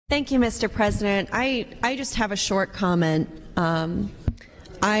Thank you, Mr. President. I just have a short comment.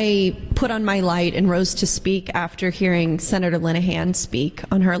 I put on my light and rose to speak after hearing Senator Linehan speak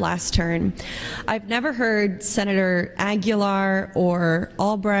on her last turn. I've never heard Senator Aguilar or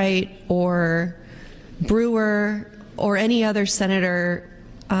Albright or Brewer or any other senator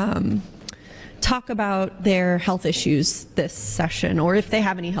talk about their health issues this session, or if they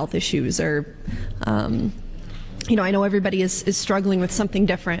have any health issues, or you know, I know everybody is struggling with something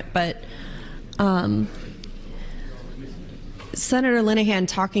different, but Senator Linehan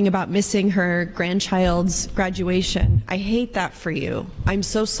talking about missing her grandchild's graduation, I hate that for you. I'm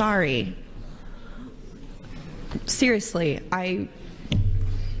so sorry. Seriously, I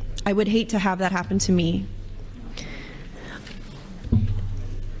would hate to have that happen to me.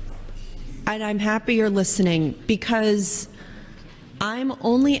 And I'm happy you're listening, because I'm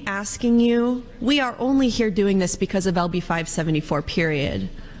only asking you, we are only here doing this because of LB 574, period.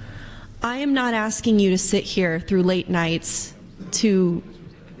 I am not asking you to sit here through late nights to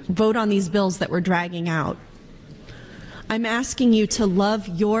vote on these bills that we're dragging out. I'm asking you to love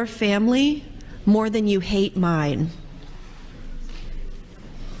your family more than you hate mine.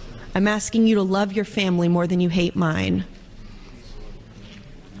 I'm asking you to love your family more than you hate mine.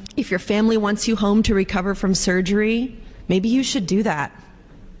 If your family wants you home to recover from surgery, maybe you should do that.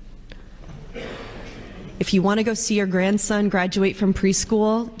 If you want to go see your grandson graduate from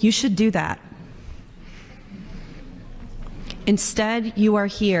preschool, you should do that. Instead, you are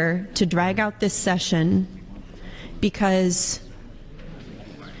here to drag out this session because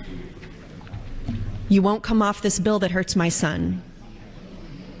you won't come off this bill that hurts my son.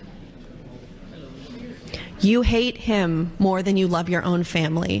 You hate him more than you love your own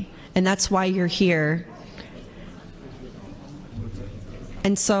family, and that's why you're here.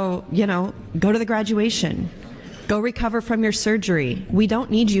 And so, you know, go to the graduation. Go recover from your surgery. We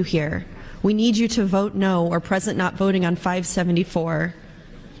don't need you here. We need you to vote no or present not voting on 574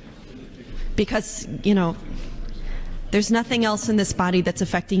 because, you know, there's nothing else in this body that's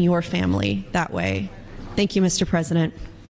affecting your family that way. Thank you, Mr. President.